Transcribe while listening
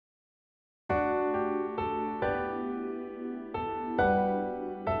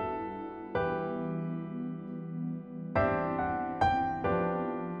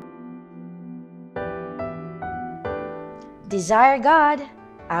Desire God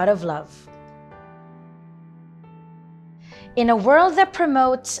out of love. In a world that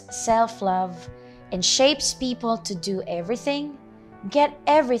promotes self-love and shapes people to do everything, get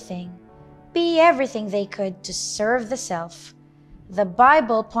everything, be everything they could to serve the self, the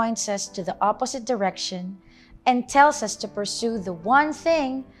Bible points us to the opposite direction and tells us to pursue the one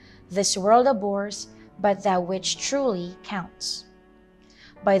thing this world abhors, but that which truly counts.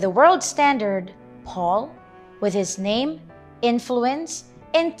 By the world standard, Paul, with his name, influence,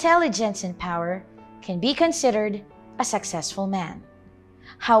 intelligence, and power, can be considered a successful man.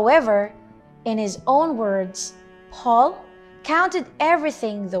 However, in his own words, Paul counted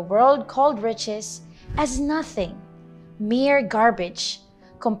everything the world called riches as nothing, mere garbage,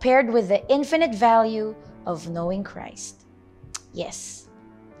 compared with the infinite value of knowing Christ. Yes,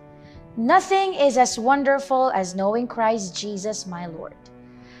 nothing is as wonderful as knowing Christ Jesus my Lord.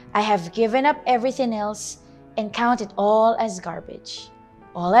 I have given up everything else and count it all as garbage.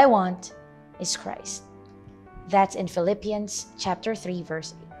 All I want is Christ. That's in Philippians chapter 3,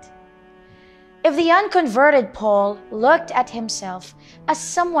 verse 8. If the unconverted Paul looked at himself as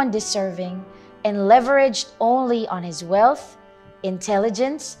someone deserving and leveraged only on his wealth,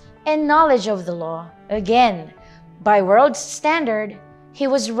 intelligence, and knowledge of the law, again, by world's standard, he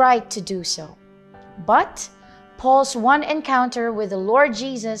was right to do so. But Paul's one encounter with the Lord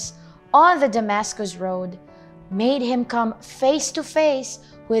Jesus on the Damascus road made him come face to face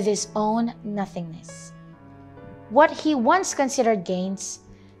with his own nothingness. What he once considered gains,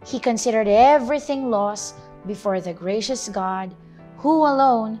 he considered everything loss before the gracious God who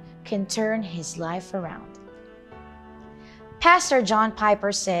alone can turn his life around. Pastor John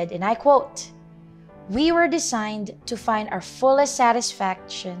Piper said, and I quote, "We were designed to find our fullest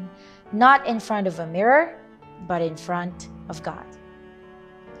satisfaction not in front of a mirror, but in front of God."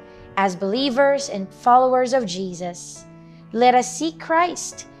 As believers and followers of Jesus, let us seek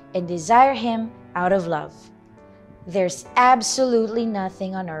Christ and desire Him out of love. There's absolutely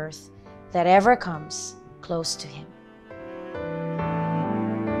nothing on earth that ever comes close to Him.